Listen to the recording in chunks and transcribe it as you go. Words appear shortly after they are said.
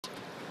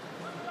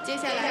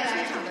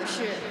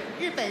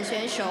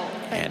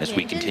And as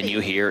we continue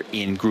here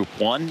in Group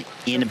 1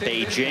 in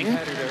Beijing,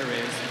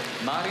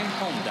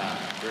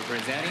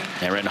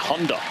 Marin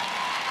Honda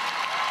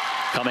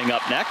coming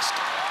up next.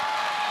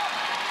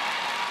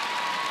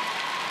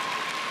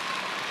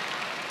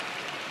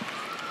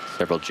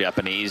 Several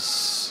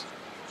Japanese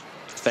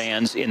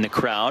fans in the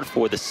crowd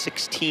for the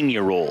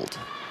 16-year-old.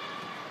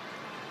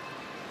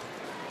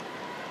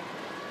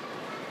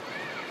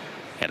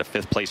 Had a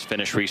 5th place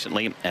finish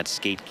recently at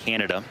Skate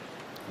Canada.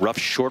 Rough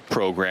short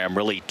program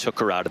really took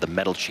her out of the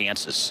medal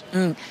chances.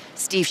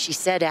 Steve, she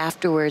said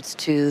afterwards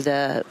to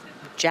the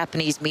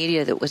Japanese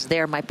media that was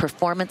there, my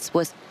performance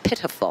was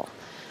pitiful,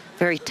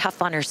 very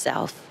tough on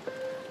herself.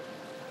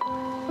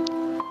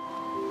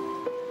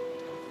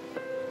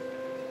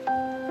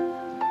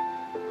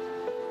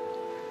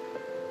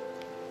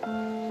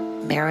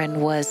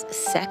 Marin was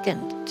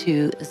 2nd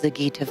to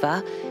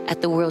Zagitova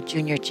at the World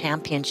Junior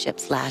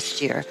Championships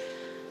last year.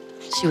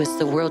 She was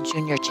the World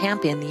Junior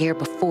Champion the year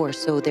before,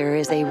 so there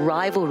is a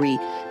rivalry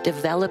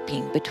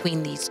developing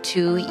between these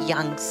two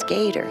young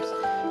skaters.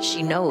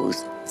 She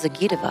knows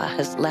Zagitova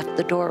has left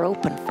the door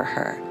open for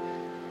her.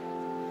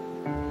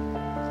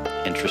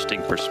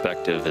 Interesting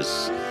perspective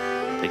as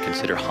they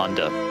consider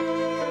Honda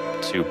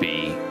to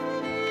be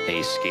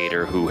a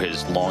skater who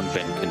has long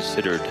been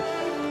considered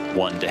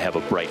one to have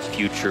a bright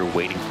future,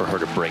 waiting for her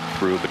to break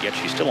through, but yet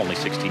she's still only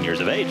 16 years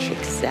of age.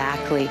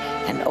 Exactly,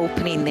 and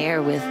opening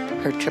there with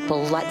her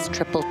triple Lutz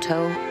triple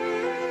toe.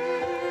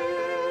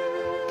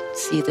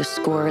 See the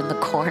score in the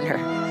corner,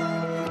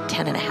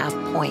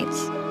 10.5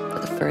 points for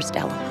the first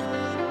element.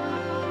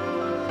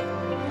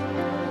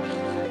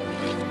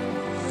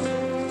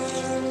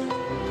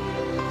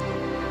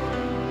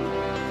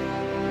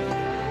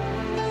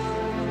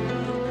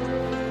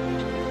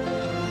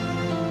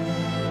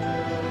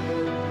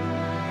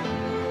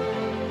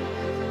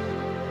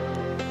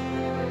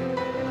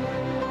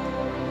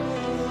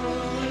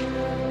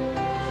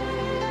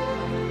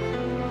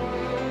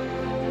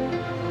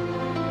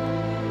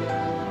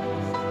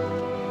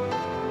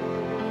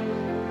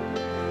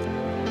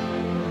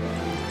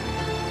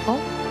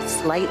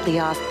 Slightly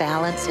off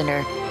balance in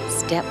her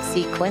step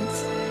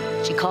sequence.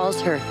 She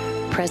calls her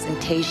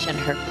presentation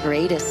her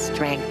greatest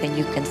strength, and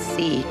you can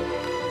see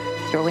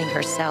throwing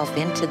herself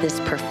into this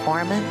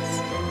performance.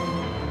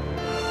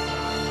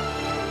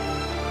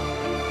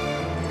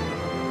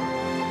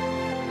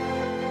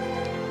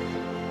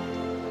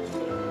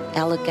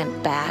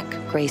 Elegant back,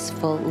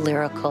 graceful,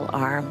 lyrical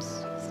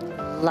arms,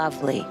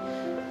 lovely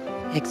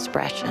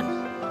expression.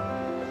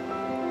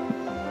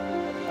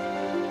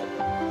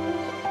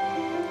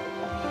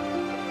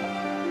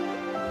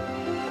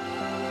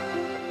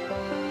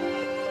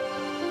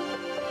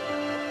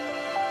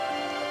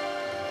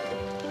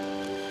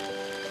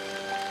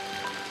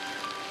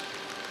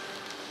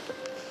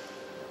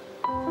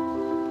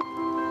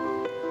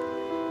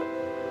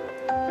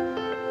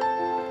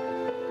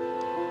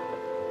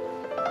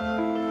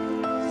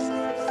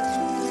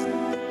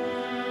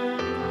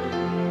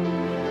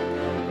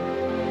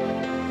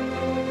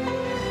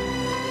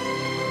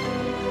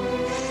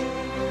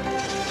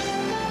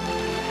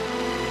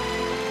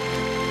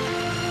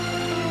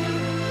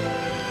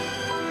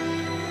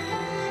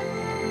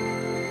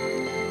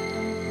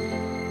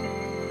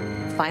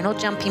 Final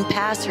jumping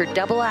pass, her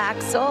double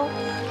axel.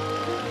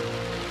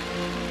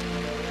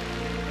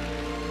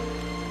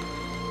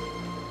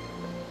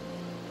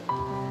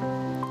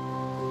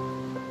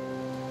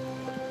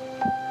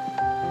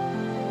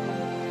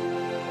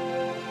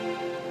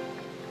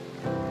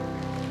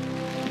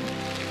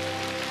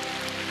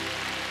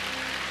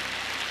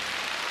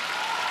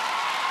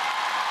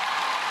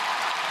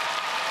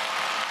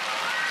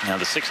 Now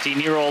the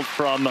 16-year-old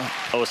from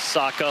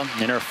Osaka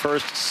in her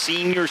first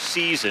senior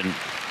season,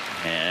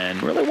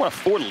 and really one of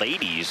 4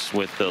 ladies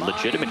with a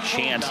legitimate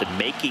chance at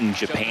making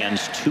Japan's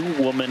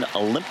 2-woman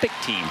Olympic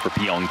team for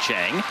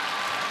Pyeongchang.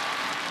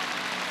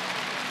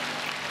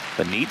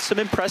 But needs some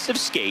impressive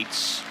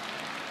skates.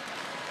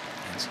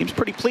 And seems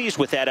pretty pleased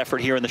with that effort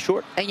here in the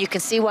short. And you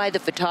can see why the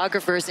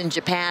photographers in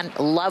Japan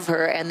love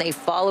her and they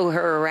follow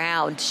her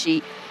around.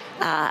 She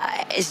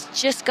has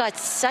just got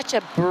such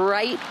a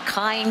bright,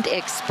 kind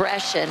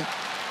expression.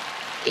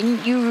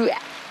 And you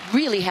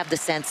really have the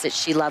sense that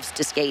she loves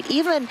to skate.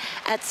 Even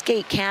at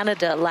Skate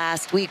Canada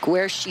last week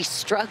where she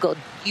struggled,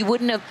 you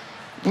wouldn't have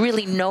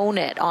really known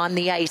it on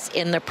the ice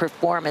in the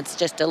performance,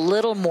 just a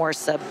little more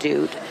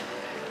subdued.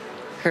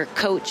 Her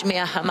coach,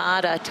 Mia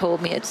Hamada,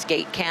 told me at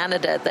Skate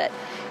Canada that,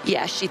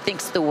 yeah, she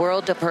thinks the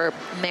world of her,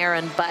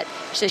 Marin, but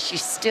she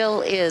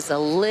still is a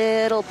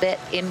little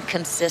bit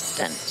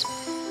inconsistent.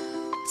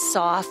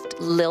 Soft,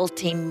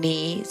 lilting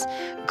knees,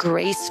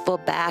 graceful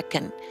back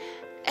and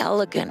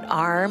elegant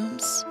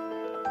arms.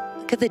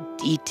 Look at the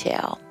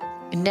detail.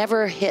 It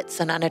never hits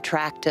an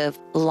unattractive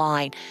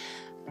line.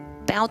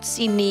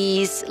 Bouncy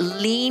knees,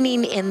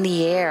 leaning in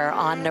the air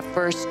on the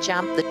first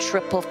jump, the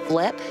triple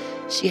flip.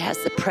 She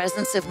has the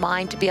presence of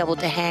mind to be able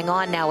to hang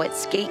on. Now at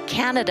Skate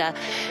Canada,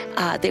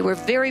 they were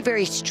very,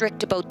 very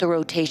strict about the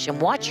rotation.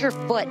 Watch her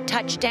foot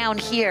touch down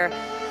here.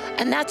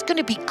 And that's going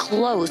to be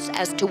close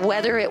as to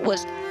whether it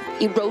was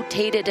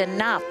rotated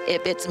enough.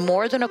 If it's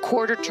more than a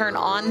quarter turn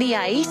on the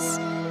ice,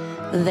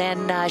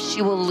 then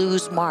she will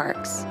lose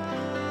marks.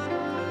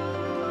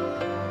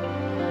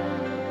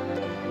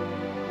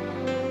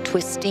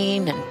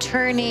 Twisting and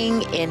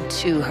turning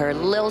into her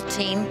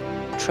lilting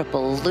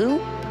triple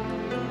loop.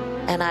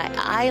 And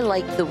I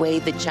like the way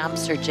the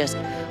jumps are just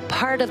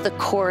part of the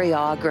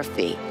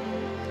choreography,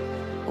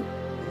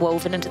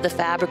 woven into the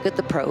fabric of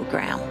the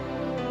program.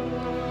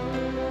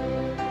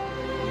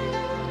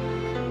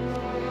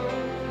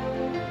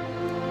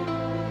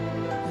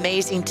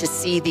 Amazing to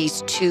see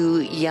these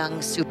two young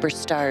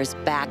superstars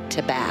back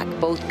to back.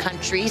 Both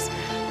countries,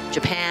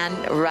 Japan,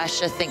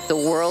 Russia, think the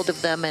world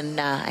of them, and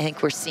I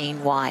think we're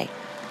seeing why.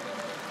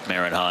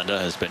 Marin Honda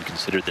has been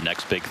considered the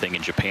next big thing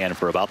in Japan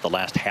for about the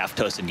last half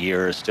dozen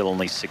years, still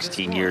only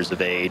 16 years of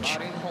age.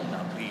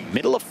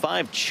 Middle of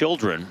 5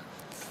 children,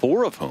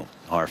 4 of whom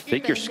are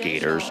figure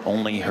skaters.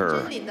 Only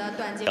her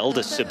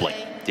eldest sibling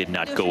did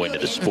not go into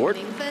the sport.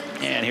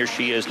 And here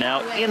she is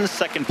now in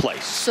second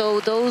place. So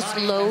those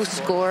low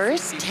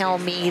scores tell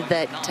me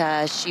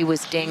that she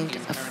was dinged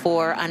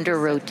for under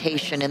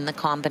rotation in the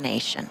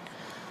combination.